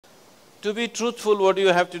To be truthful, what do you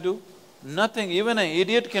have to do? Nothing, even an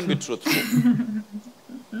idiot can be truthful.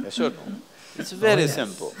 Yes or no? It's very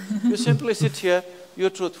simple. You simply sit here,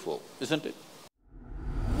 you're truthful, isn't it?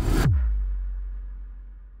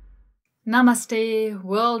 Namaste,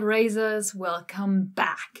 world raisers, welcome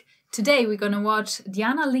back. Today we're gonna watch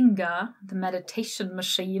Dhyanalinga, the meditation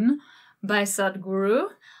machine, by Sadhguru.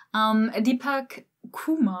 Deepak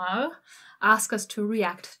Kumar asked us to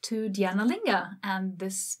react to Dhyanalinga, and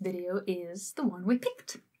this video is the one we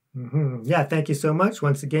picked. Yeah, thank you so much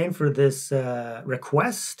once again for this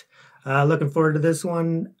request. Looking forward to this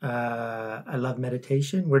one. I love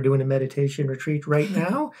meditation. We're doing a meditation retreat right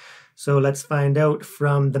now. So let's find out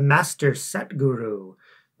from the master Sadhguru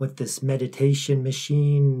what this meditation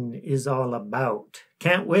machine is all about.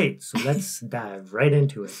 Can't wait. So let's dive right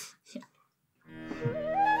into it. Yeah.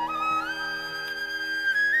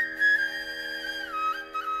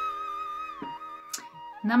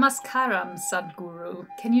 Namaskaram, Sadhguru.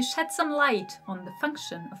 Can you shed some light on the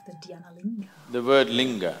function of the Dhyanalinga? The word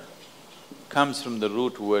linga comes from the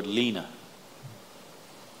root word lina.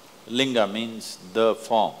 Linga means the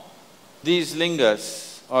form. These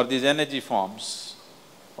lingas or these energy forms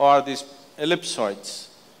or these ellipsoids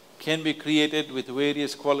can be created with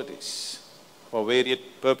various qualities for various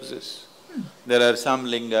purposes. There are some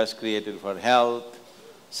lingas created for health,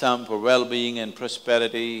 some for well-being and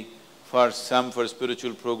prosperity, some for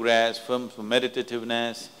spiritual progress, some for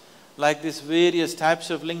meditativeness. Like this, various types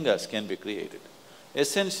of lingas can be created.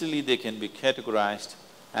 Essentially, they can be categorized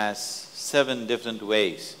as 7 different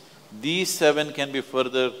ways. These 7 can be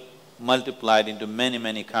further multiplied into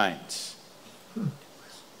many kinds.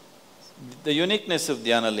 The uniqueness of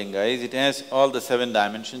Dhyanalinga is it has all the 7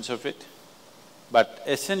 dimensions of it, but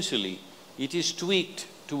essentially it is tweaked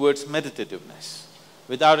towards meditativeness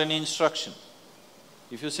without any instruction.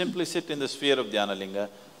 If you simply sit in the sphere of Dhyanalinga,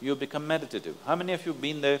 you become meditative. How many of you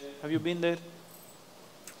been there? Have you been there?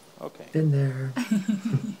 Okay. Been there.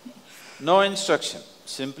 No instruction,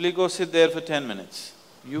 simply go sit there for 10 minutes.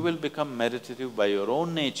 You will become meditative by your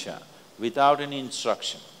own nature without any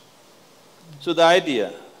instruction. So the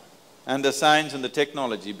idea and the science and the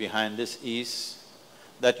technology behind this is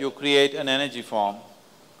that you create an energy form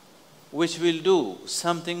which will do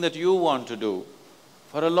something that you want to do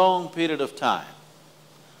for a long period of time.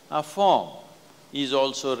 A form is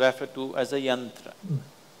also referred to as a yantra.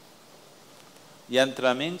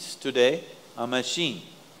 Yantra means today a machine.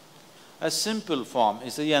 A simple form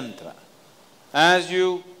is a yantra. As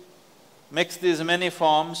you mix these many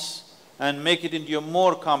forms and make it into a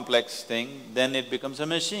more complex thing, then it becomes a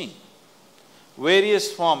machine.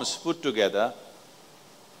 Various forms put together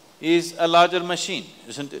is a larger machine,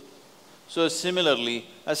 isn't it? So similarly,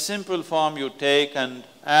 a simple form you take and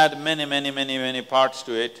add many parts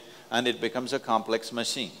to it and it becomes a complex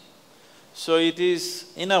machine. So it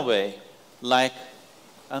is, in a way, like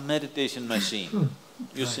a meditation machine.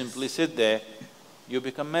 You simply sit there, you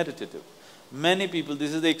become meditative. Many people,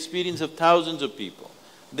 this is the experience of thousands of people.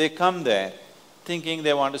 They come there thinking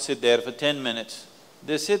they want to sit there for 10 minutes.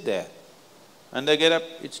 They sit there and they get up,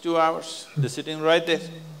 it's 2 hours, they're sitting right there.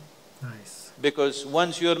 Nice. Because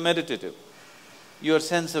once you're meditative, your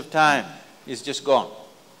sense of time is just gone.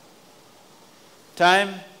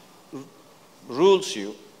 Time rules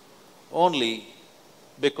you only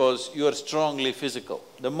because you are strongly physical.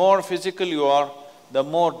 The more physical you are, the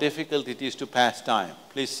more difficult it is to pass time.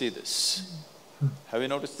 Please see this. Have you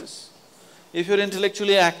noticed this? If you're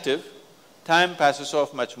intellectually active, time passes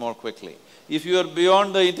off much more quickly. If you are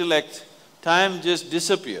beyond the intellect, time just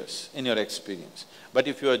disappears in your experience. But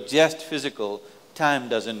if you are just physical, time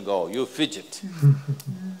doesn't go, you fidget.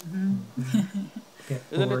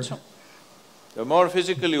 Isn't it so? The more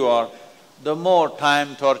physical you are, the more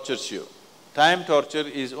time tortures you. Time torture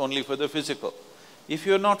is only for the physical. If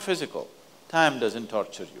you're not physical, time doesn't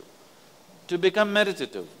torture you. To become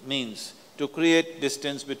meditative means to create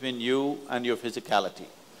distance between you and your physicality.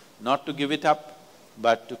 Not to give it up,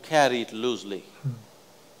 but to carry it loosely.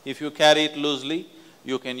 If you carry it loosely,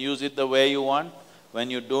 you can use it the way you want. When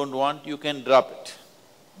you don't want, you can drop it.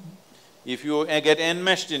 If you get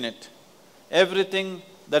enmeshed in it, everything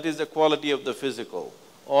that is the quality of the physical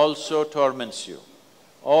also torments you.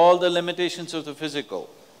 All the limitations of the physical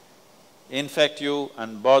infect you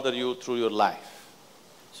and bother you through your life.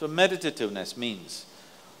 So meditativeness means,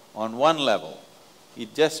 on one level,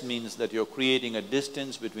 it just means that you're creating a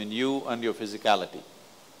distance between you and your physicality.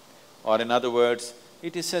 Or in other words,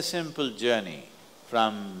 it is a simple journey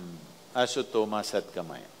from asatoma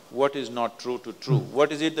satgamaya. What is not true to true?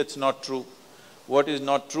 What is it that's not true? What is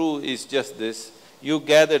not true is just this. You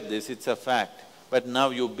gathered this, it's a fact, but now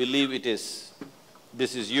you believe it is.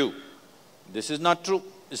 This is you. This is not true,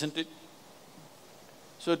 isn't it?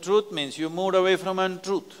 So truth means you moved away from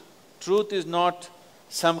untruth. Truth is not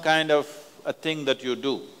some kind of a thing that you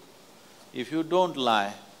do. If you don't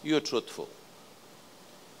lie, you're truthful.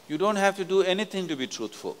 You don't have to do anything to be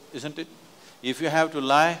truthful, isn't it? If you have to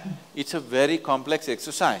lie, it's a very complex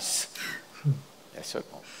exercise. Yes or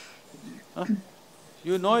no? Huh?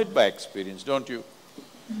 You know it by experience, don't you?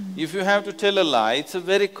 If you have to tell a lie, it's a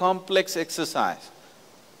very complex exercise.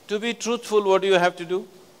 To be truthful, what do you have to do?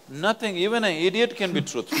 Nothing, even an idiot can be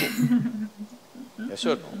truthful. Yes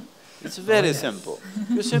or no? It's very simple.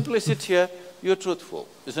 You simply sit here, you're truthful,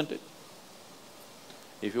 isn't it?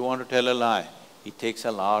 If you want to tell a lie, it takes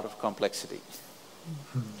a lot of complexity.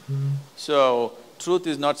 So, truth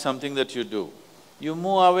is not something that you do. You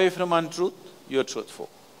move away from untruth, you're truthful.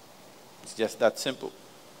 It's just that simple.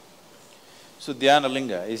 So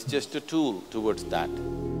Dhyanalinga is just a tool towards that.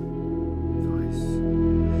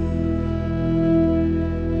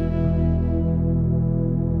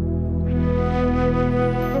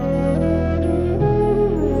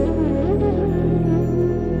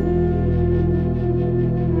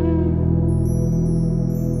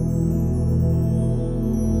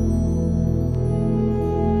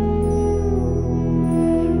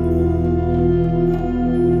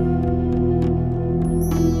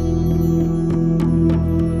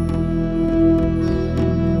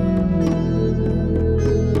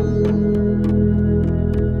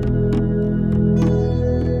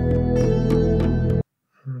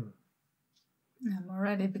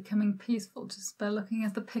 Becoming peaceful just by looking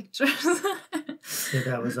at the pictures. Yeah,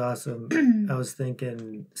 that was awesome. I was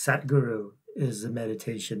thinking Sadhguru is a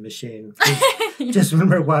meditation machine. Just when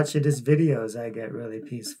we're watching his videos, I get really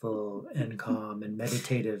peaceful and calm and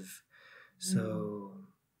meditative. So,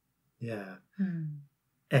 yeah,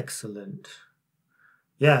 excellent.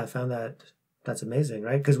 Yeah, I found that's amazing,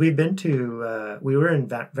 right? Because we've been to, we were in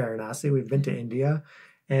Varanasi, we've been to India,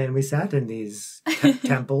 and we sat in these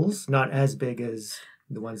temples, not as big as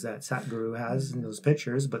the ones that Sadhguru has in those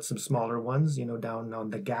pictures, but some smaller ones, you know, down on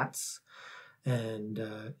the Ghats. And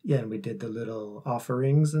yeah, and we did the little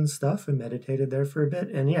offerings and stuff and meditated there for a bit.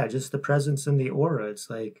 And yeah, just the presence and the aura, it's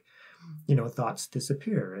like, you know, thoughts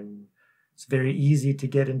disappear and it's very easy to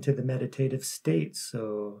get into the meditative state.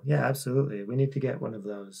 So yeah, absolutely. We need to get one of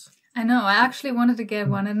those. I know, I actually wanted to get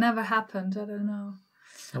one. It never happened, I don't know.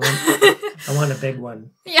 I want a big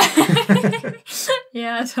one. Yeah.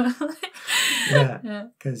 Yeah, totally. Yeah,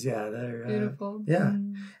 because they're beautiful. Yeah,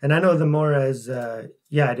 and I know them more as I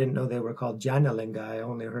didn't know they were called Dhyanalinga. I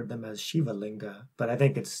only heard them as Shiva Linga, but I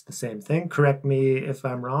think it's the same thing. Correct me if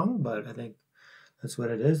I'm wrong, but I think that's what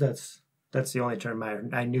it is. That's the only term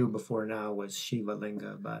I knew before now was Shiva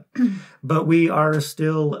Linga, but we are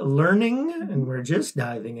still learning, and we're just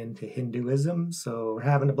diving into Hinduism, so we're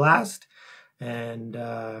having a blast. And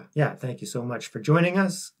yeah, thank you so much for joining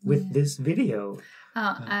us with this video.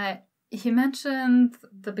 He mentioned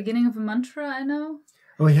the beginning of a mantra, I know.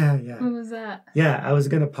 Oh, yeah. What was that? Yeah, I was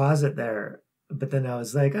going to pause it there, but then I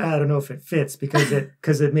was like, I don't know if it fits because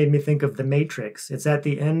it made me think of The Matrix. It's at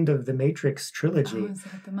the end of the Matrix trilogy. Oh, is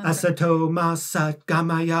that the mantra? Asato ma sat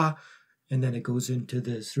gamaya. And then it goes into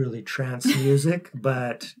this really trance music.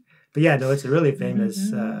 But yeah, no, it's a really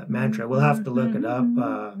famous mantra. We'll have to look it up.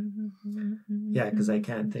 Yeah, because I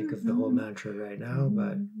can't think of the whole mantra right now.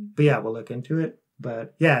 But yeah, we'll look into it.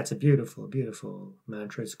 But yeah, it's a beautiful, beautiful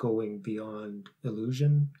mantra. It's going beyond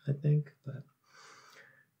illusion, I think. But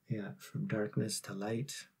yeah, from darkness to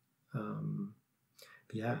light.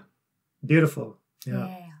 Yeah, beautiful.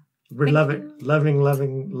 Yeah. We're loving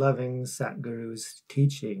Sadhguru's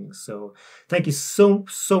teaching. So thank you so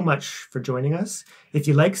much for joining us. If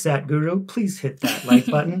you like Sadhguru, please hit that like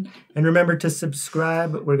button. And remember to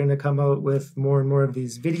subscribe. We're going to come out with more and more of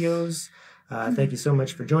these videos. Thank you so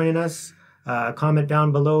much for joining us. Comment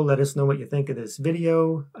down below. Let us know what you think of this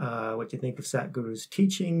video, what you think of Sadhguru's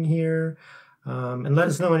teaching here. And let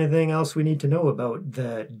us know anything else we need to know about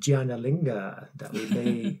the Dhyanalinga that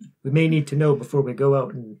we may need to know before we go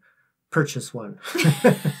out and purchase one.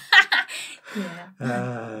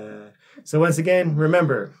 So once again,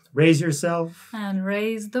 remember, raise yourself. And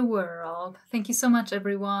raise the world. Thank you so much,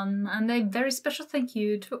 everyone. And a very special thank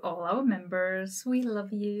you to all our members. We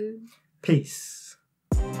love you. Peace.